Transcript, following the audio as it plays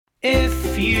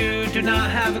If you do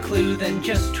not have a clue, then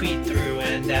just tweet through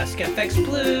and ask FX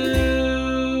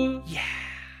Blue. Yeah.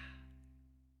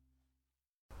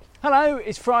 Hello,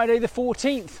 it's Friday the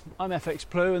 14th. I'm FX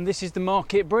Blue and this is the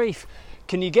market brief.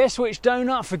 Can you guess which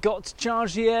donut forgot to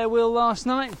charge the air wheel last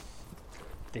night?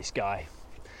 This guy.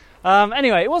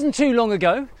 Anyway, it wasn't too long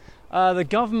ago. The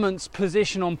government's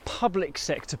position on public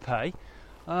sector pay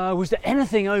was that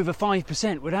anything over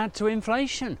 5% would add to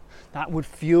inflation. That would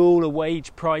fuel a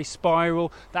wage price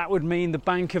spiral. That would mean the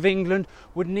Bank of England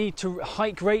would need to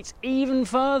hike rates even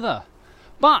further.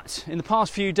 But in the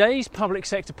past few days, public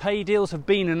sector pay deals have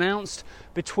been announced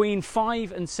between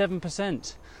 5 and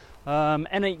 7%.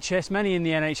 Many in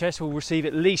the NHS will receive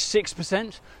at least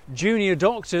 6%. Junior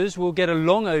doctors will get a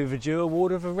long overdue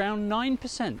award of around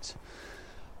 9%.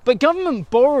 But government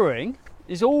borrowing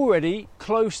is already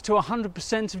close to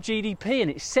 100% of GDP, and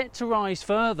it's set to rise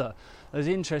further as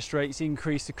interest rates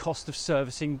increase the cost of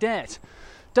servicing debt.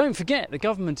 Don't forget, the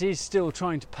government is still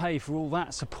trying to pay for all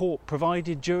that support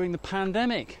provided during the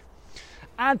pandemic.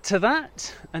 Add to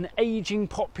that an ageing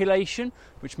population,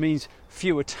 which means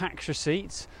fewer tax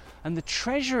receipts, and the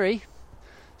treasury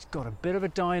has got a bit of a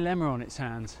dilemma on its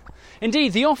hands.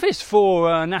 Indeed, the Office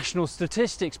for National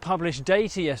Statistics published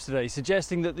data yesterday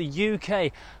suggesting that the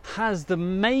UK has the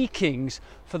makings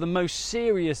for the most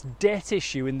serious debt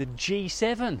issue in the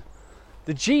G7.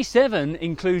 The G7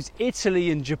 includes Italy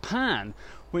and Japan,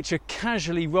 which are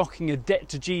casually rocking a debt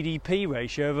to GDP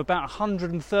ratio of about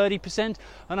 130%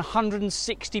 and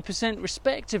 160%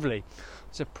 respectively.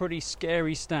 It's a pretty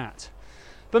scary stat.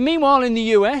 But meanwhile in the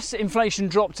US, inflation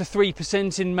dropped to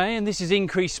 3% in May, and this has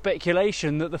increased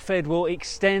speculation that the Fed will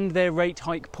extend their rate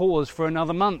hike pause for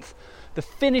another month. The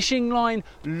finishing line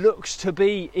looks to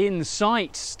be in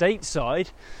sight stateside,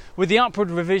 with the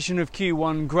upward revision of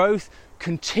Q1 growth,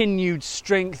 continued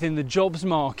strength in the jobs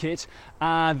market.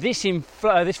 This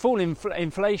fall in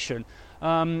inflation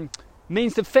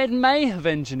means the Fed may have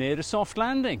engineered a soft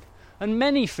landing. And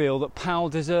many feel that Powell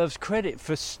deserves credit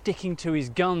for sticking to his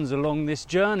guns along this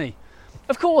journey.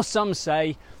 Of course, some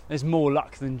say there's more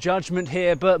luck than judgment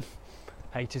here, but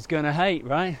haters gonna hate,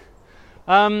 right?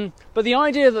 But the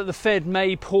idea that the Fed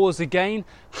may pause again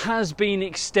has been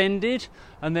extended,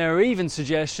 and there are even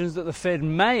suggestions that the Fed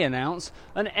may announce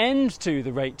an end to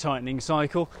the rate tightening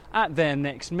cycle at their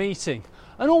next meeting.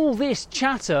 And all this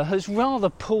chatter has rather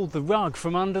pulled the rug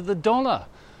from under the dollar.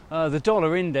 The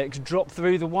dollar index dropped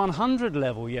through the 100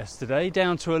 level yesterday,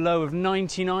 down to a low of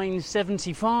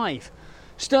 99.75.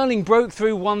 Sterling broke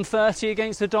through 130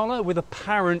 against the dollar with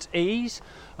apparent ease.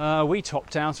 We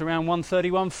topped out around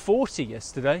 131.40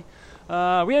 yesterday.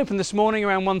 We opened this morning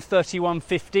around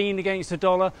 131.15 against the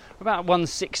dollar, about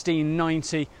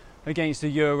 116.90 against the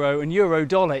euro, and euro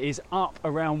dollar is up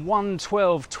around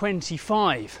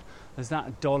 112.25 as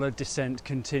that dollar descent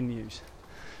continues.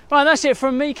 Right, that's it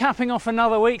from me, capping off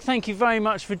another week. Thank you very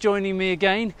much for joining me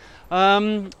again.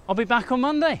 I'll be back on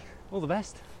Monday. All the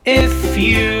best. If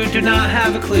you do not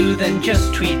have a clue, then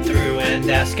just tweet through and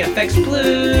ask FX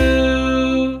Blue.